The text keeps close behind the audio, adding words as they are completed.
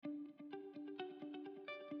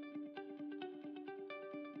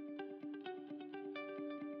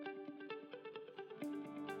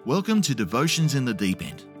Welcome to Devotions in the Deep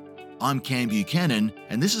End. I'm Cam Buchanan,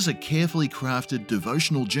 and this is a carefully crafted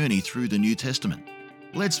devotional journey through the New Testament.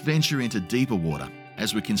 Let's venture into deeper water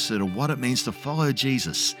as we consider what it means to follow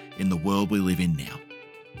Jesus in the world we live in now.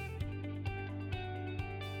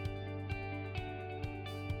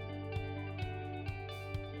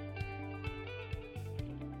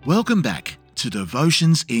 Welcome back to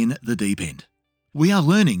Devotions in the Deep End. We are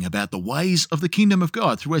learning about the ways of the kingdom of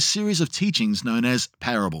God through a series of teachings known as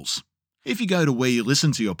parables. If you go to where you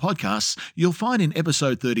listen to your podcasts, you'll find in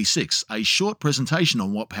episode 36 a short presentation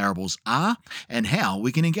on what parables are and how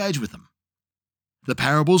we can engage with them. The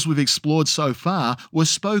parables we've explored so far were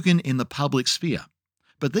spoken in the public sphere,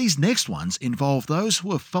 but these next ones involve those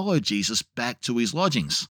who have followed Jesus back to his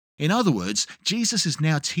lodgings. In other words, Jesus is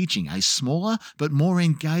now teaching a smaller but more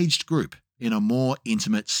engaged group in a more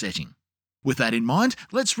intimate setting. With that in mind,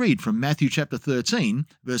 let's read from Matthew chapter 13,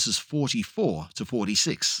 verses 44 to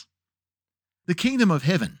 46. The kingdom of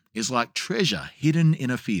heaven is like treasure hidden in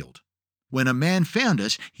a field. When a man found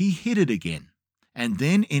it, he hid it again, and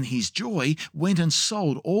then in his joy went and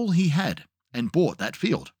sold all he had and bought that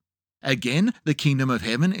field. Again, the kingdom of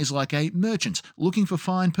heaven is like a merchant looking for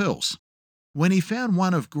fine pearls. When he found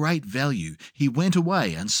one of great value, he went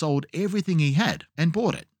away and sold everything he had and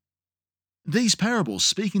bought it. These parables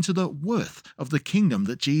speak into the worth of the kingdom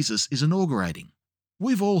that Jesus is inaugurating.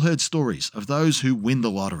 We've all heard stories of those who win the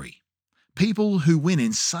lottery. People who win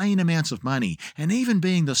insane amounts of money and even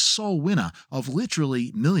being the sole winner of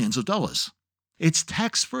literally millions of dollars. It's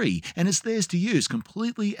tax-free and it's theirs to use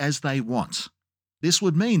completely as they want. This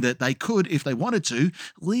would mean that they could, if they wanted to,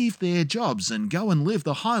 leave their jobs and go and live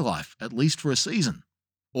the high life, at least for a season.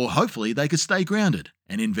 Or hopefully they could stay grounded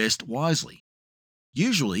and invest wisely.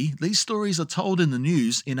 Usually, these stories are told in the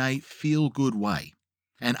news in a feel-good way.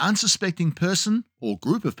 An unsuspecting person or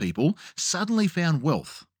group of people suddenly found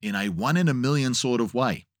wealth in a one-in-a-million sort of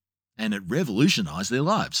way, and it revolutionized their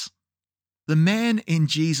lives. The man in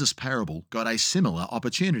Jesus' parable got a similar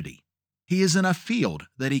opportunity. He is in a field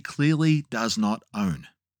that he clearly does not own.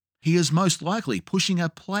 He is most likely pushing a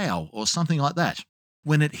plow or something like that,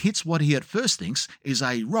 when it hits what he at first thinks is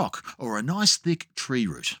a rock or a nice thick tree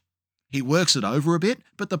root. He works it over a bit,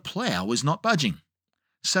 but the plough is not budging.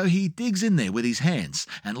 So he digs in there with his hands,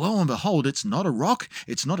 and lo and behold, it's not a rock,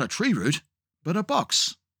 it's not a tree root, but a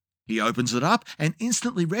box. He opens it up and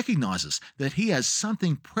instantly recognizes that he has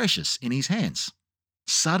something precious in his hands.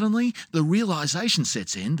 Suddenly, the realization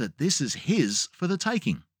sets in that this is his for the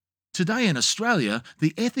taking. Today in Australia,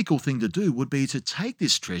 the ethical thing to do would be to take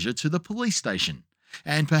this treasure to the police station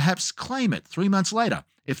and perhaps claim it 3 months later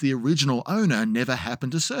if the original owner never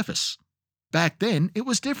happened to surface. Back then, it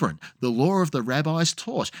was different. The law of the rabbis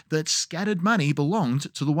taught that scattered money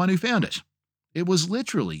belonged to the one who found it. It was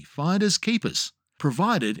literally finders keepers,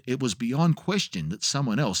 provided it was beyond question that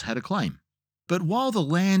someone else had a claim. But while the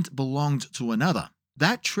land belonged to another,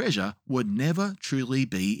 that treasure would never truly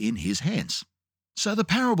be in his hands. So the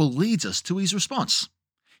parable leads us to his response.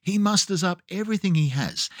 He musters up everything he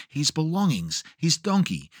has, his belongings, his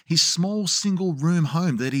donkey, his small single-room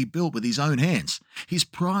home that he built with his own hands, his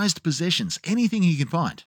prized possessions, anything he can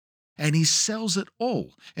find, and he sells it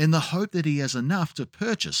all in the hope that he has enough to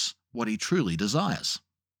purchase what he truly desires.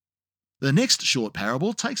 The next short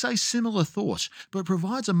parable takes a similar thought, but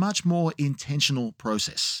provides a much more intentional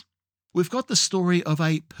process. We've got the story of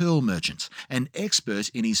a pearl merchant, an expert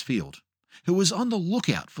in his field, who was on the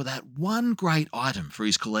lookout for that one great item for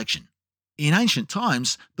his collection. In ancient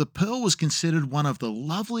times, the pearl was considered one of the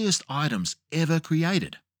loveliest items ever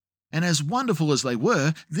created. And as wonderful as they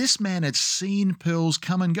were, this man had seen pearls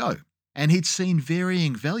come and go, and he'd seen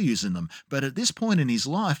varying values in them, but at this point in his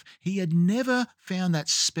life, he had never found that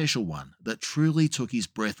special one that truly took his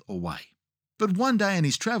breath away. But one day in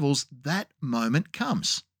his travels, that moment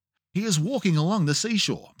comes. He is walking along the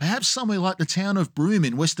seashore, perhaps somewhere like the town of Broome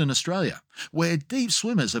in Western Australia, where deep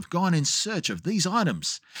swimmers have gone in search of these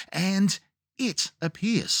items, and it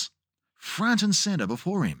appears, front and center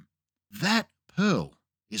before him. That pearl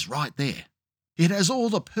is right there. It has all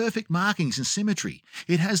the perfect markings and symmetry.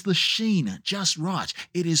 It has the sheen just right.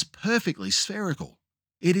 It is perfectly spherical.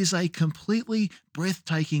 It is a completely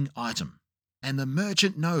breathtaking item, and the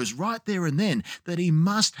merchant knows right there and then that he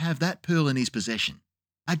must have that pearl in his possession.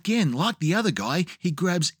 Again, like the other guy, he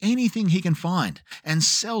grabs anything he can find and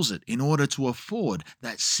sells it in order to afford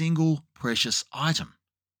that single precious item.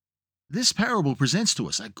 This parable presents to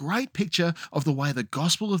us a great picture of the way the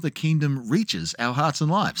gospel of the kingdom reaches our hearts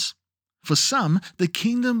and lives. For some, the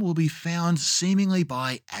kingdom will be found seemingly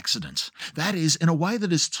by accident. That is, in a way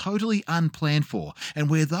that is totally unplanned for, and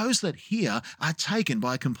where those that hear are taken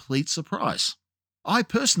by complete surprise. I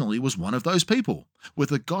personally was one of those people, with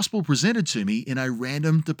the gospel presented to me in a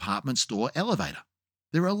random department store elevator.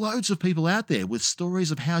 There are loads of people out there with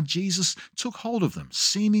stories of how Jesus took hold of them,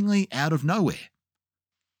 seemingly out of nowhere.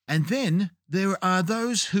 And then there are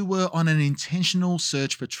those who were on an intentional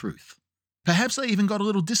search for truth. Perhaps they even got a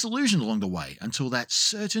little disillusioned along the way until that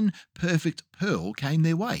certain perfect pearl came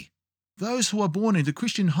their way. Those who are born into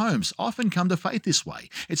Christian homes often come to faith this way.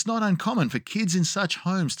 It's not uncommon for kids in such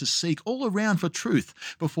homes to seek all around for truth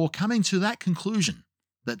before coming to that conclusion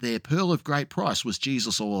that their pearl of great price was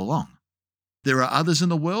Jesus all along. There are others in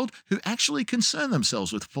the world who actually concern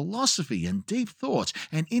themselves with philosophy and deep thought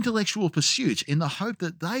and intellectual pursuit in the hope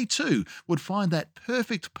that they too would find that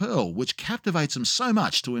perfect pearl which captivates them so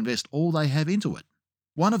much to invest all they have into it.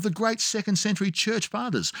 One of the great 2nd century church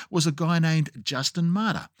fathers was a guy named Justin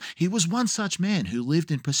Martyr. He was one such man who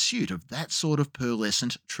lived in pursuit of that sort of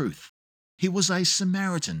pearlescent truth. He was a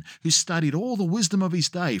Samaritan who studied all the wisdom of his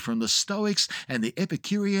day from the Stoics and the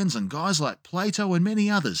Epicureans and guys like Plato and many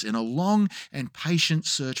others in a long and patient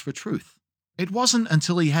search for truth. It wasn't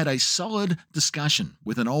until he had a solid discussion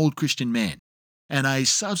with an old Christian man and a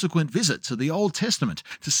subsequent visit to the Old Testament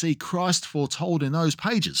to see Christ foretold in those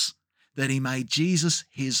pages that he made Jesus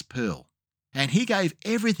his pearl. And he gave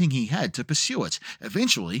everything he had to pursue it,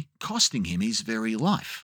 eventually costing him his very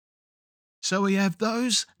life. So we have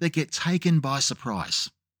those that get taken by surprise,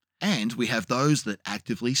 and we have those that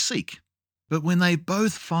actively seek. But when they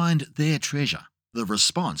both find their treasure, the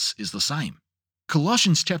response is the same.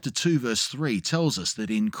 Colossians chapter 2 verse 3 tells us that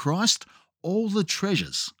in Christ all the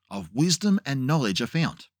treasures of wisdom and knowledge are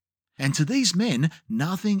found. And to these men,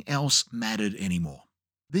 nothing else mattered anymore.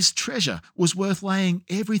 This treasure was worth laying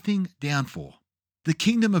everything down for. The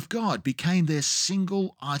kingdom of God became their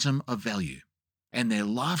single item of value, and their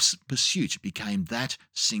life's pursuit became that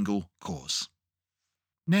single cause.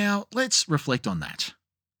 Now, let's reflect on that.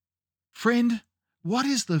 Friend, what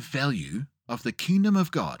is the value of the kingdom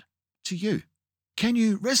of God to you? Can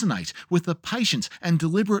you resonate with the patient and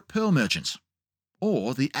deliberate pearl merchant,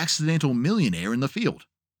 or the accidental millionaire in the field?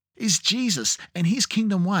 Is Jesus and his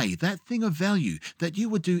kingdom way that thing of value that you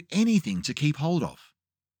would do anything to keep hold of?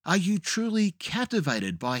 Are you truly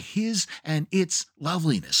captivated by his and its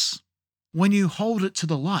loveliness? When you hold it to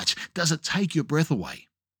the light, does it take your breath away?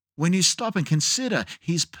 When you stop and consider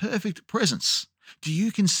his perfect presence, do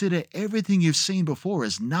you consider everything you've seen before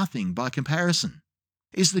as nothing by comparison?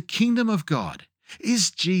 Is the kingdom of God,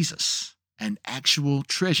 is Jesus, an actual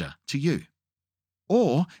treasure to you?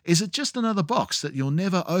 Or is it just another box that you'll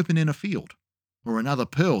never open in a field, or another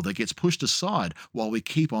pearl that gets pushed aside while we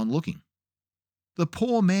keep on looking? The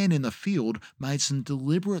poor man in the field made some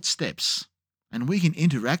deliberate steps, and we can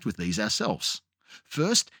interact with these ourselves.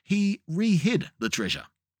 First, he re-hid the treasure.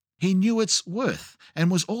 He knew its worth and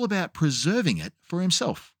was all about preserving it for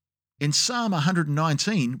himself. In Psalm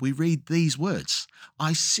 119, we read these words,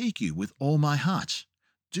 "I seek you with all my heart.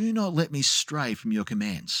 Do not let me stray from your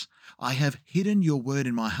commands. I have hidden your word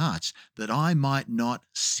in my heart that I might not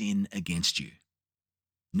sin against you."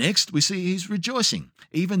 Next, we see he's rejoicing,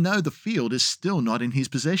 even though the field is still not in his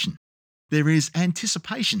possession. There is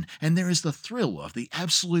anticipation, and there is the thrill of the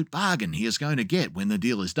absolute bargain he is going to get when the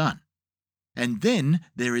deal is done. And then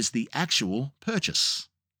there is the actual purchase.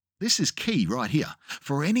 This is key right here.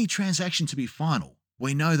 For any transaction to be final,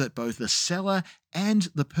 we know that both the seller and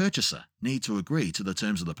the purchaser need to agree to the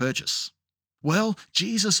terms of the purchase. Well,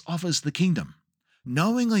 Jesus offers the kingdom,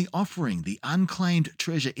 knowingly offering the unclaimed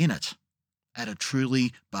treasure in it at a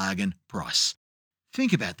truly bargain price.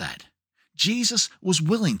 Think about that. Jesus was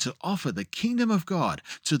willing to offer the kingdom of God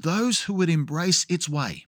to those who would embrace its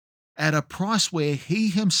way at a price where he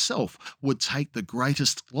himself would take the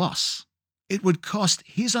greatest loss. It would cost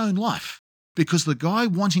his own life because the guy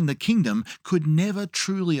wanting the kingdom could never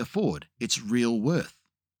truly afford its real worth.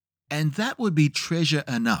 And that would be treasure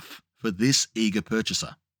enough for this eager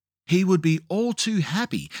purchaser. He would be all too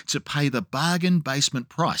happy to pay the bargain basement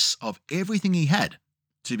price of everything he had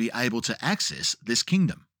to be able to access this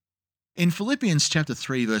kingdom. In Philippians chapter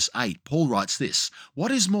 3 verse 8, Paul writes this,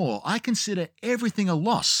 "What is more, I consider everything a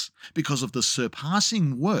loss because of the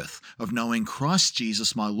surpassing worth of knowing Christ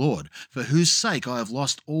Jesus my Lord, for whose sake I have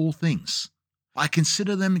lost all things. I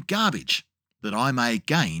consider them garbage, that I may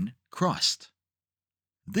gain Christ."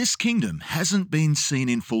 This kingdom hasn't been seen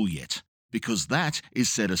in full yet, because that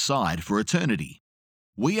is set aside for eternity.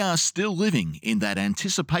 We are still living in that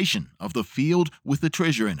anticipation of the field with the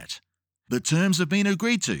treasure in it. The terms have been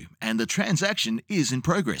agreed to, and the transaction is in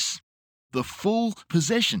progress. The full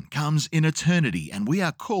possession comes in eternity, and we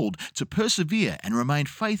are called to persevere and remain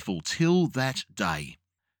faithful till that day.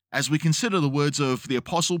 as we consider the words of the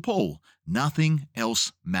Apostle Paul, nothing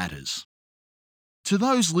else matters. To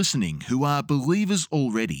those listening who are believers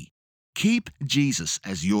already, keep Jesus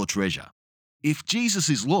as your treasure. If Jesus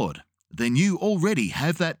is Lord, then you already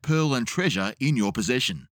have that pearl and treasure in your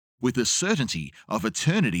possession, with the certainty of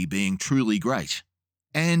eternity being truly great.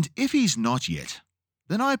 And if he's not yet,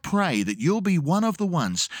 then I pray that you'll be one of the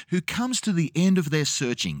ones who comes to the end of their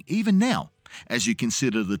searching, even now, as you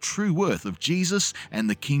consider the true worth of Jesus and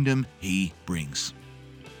the kingdom he brings.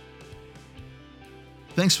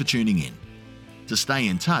 Thanks for tuning in. To stay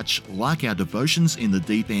in touch, like our Devotions in the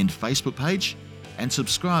Deep End Facebook page and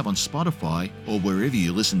subscribe on Spotify or wherever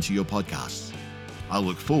you listen to your podcasts. I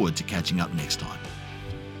look forward to catching up next time.